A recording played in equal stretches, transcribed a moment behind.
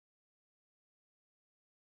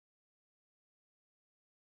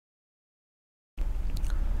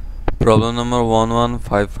Problem number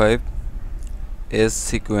 1155 is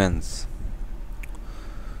sequence.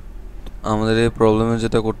 আমাদের এই প্রবলেমে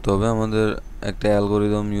যেটা করতে হবে, আমাদের একটা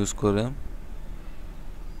অ্যালগরিদম ইউজ করে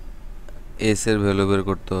এস এর ভ্যালু বের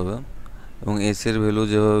করতে হবে, এবং এস এর ভ্যালু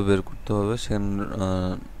যেভাবে বের করতে হবে সেখানে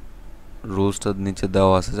রুলসটা নিচে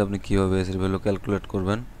দেওয়া আছে যে আপনি কীভাবে এস এর ভ্যালু ক্যালকুলেট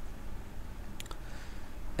করবেন।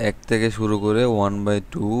 1 থেকে শুরু করে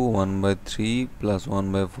 1/2, 1/3 প্লাস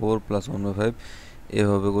 1/4 প্লাস 1/5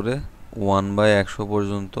 এভাবে করে 1/100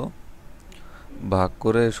 পর্যন্ত ভাগ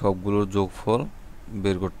করে সবগুলোর যোগফল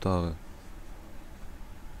বের করতে হবে।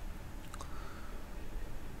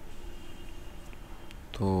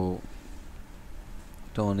 তো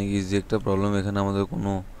এটা অনেক ইজি একটা প্রবলেম। এখানে আমাদের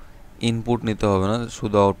কোনো ইনপুট নিতে হবে না,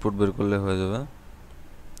 শুধু আউটপুট বের করলে হয়ে যাবে।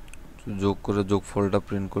 যোগ করে যোগফলটা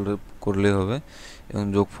প্রিন্ট করলেই হবে, এবং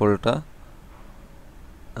যোগফলটা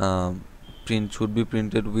print should be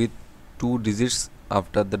printed with 2 digits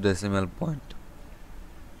after the decimal point.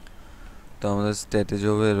 তো আমাদের স্ট্র্যাটেজি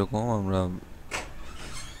হবে এরকম, আমরা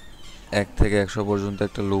 1 থেকে 100 পর্যন্ত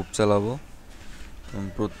একটা লুপ চালাবো,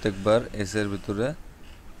 প্রত্যেকবার এস এর ভিতরে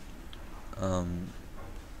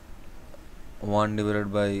 1 ডিভাইডেড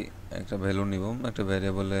বাই একটা ভ্যালু নিব, একটা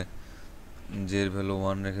ভ্যারিয়েবলে জে এর ভ্যালু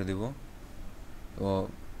 1 রেখে দিব। তো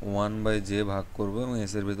 1/j ভাগ করব এবং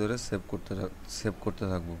এস এর ভিতরে সেভ করতে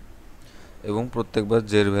থাকবো, এবং প্রত্যেকবার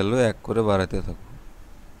জে এর ভ্যালু 1 করে বাড়াতে থাকবো।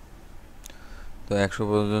 তো 100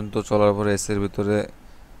 পর্যন্ত চলার পরে এস এর ভিতরে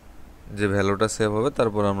যে ভ্যালুটা সেভ হবে,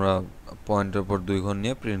 তারপর আমরা পয়েন্টের পর 2 ঘর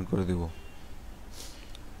নিয়ে প্রিন্ট করে দিব।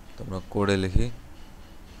 তো আমরা কোডে লিখি,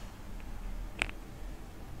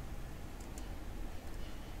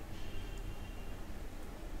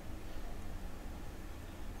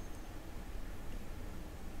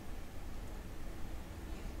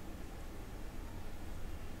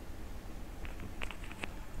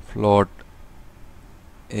 float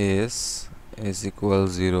s is equal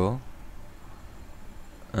 0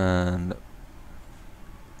 and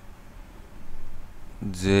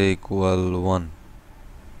j equal 1.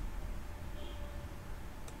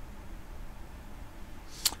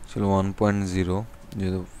 চলো 1.0,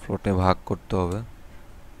 যেহেতু ফ্লোটে ভাগ করতে হবে।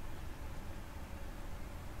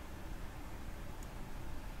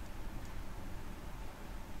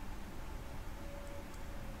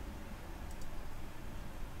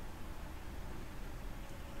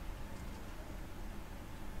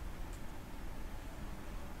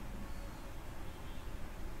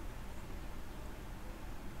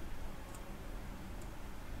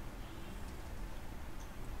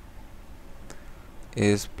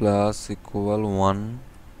 s plus equal 1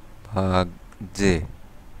 ভাগ j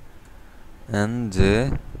and j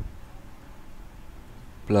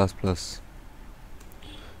plus plus.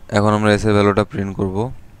 এখন আমরা s এর ভ্যালুটা প্রিন্ট করব।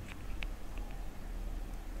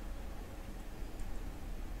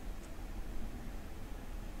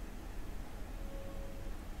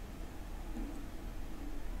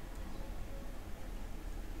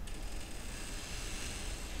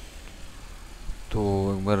 তো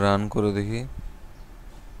একবার রান করে দেখি।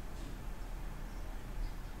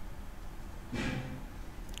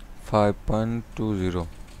 $5.20।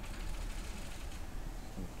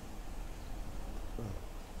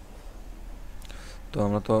 তো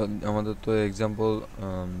আমাদের তো এক্সাম্পল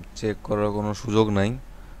চেক করার কোনো সুযোগ নাই,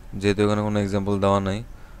 যেহেতু এখানে কোনো এক্সাম্পল দেওয়া নাই।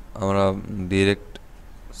 আমরা ডিরেক্ট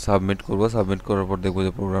সাবমিট করব, সাবমিট করার পর দেখবো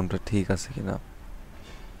যে প্রোগ্রামটা ঠিক আছে কিনা।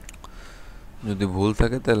 যদি ভুল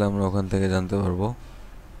থাকে তাহলে আমরা ওখান থেকে জানতে পারবো।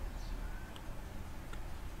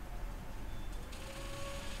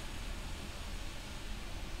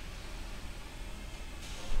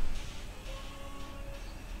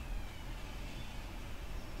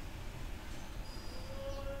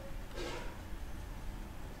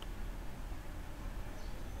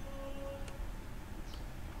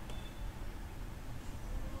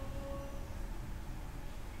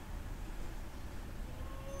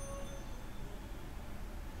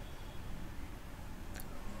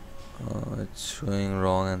 It's showing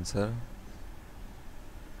wrong answer.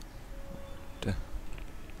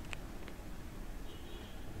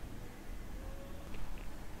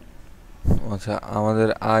 আচ্ছা, আমাদের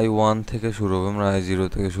i1 থেকে শুরু হবে, আমরা i0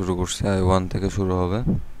 থেকে শুরু করছি, i1 থেকে শুরু হবে।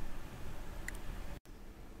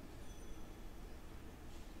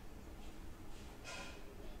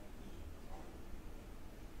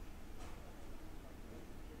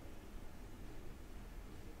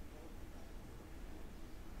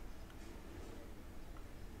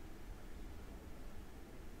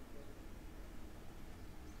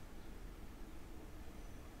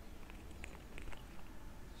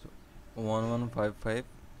 So 1155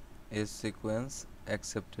 is sequence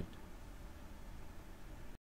accepted.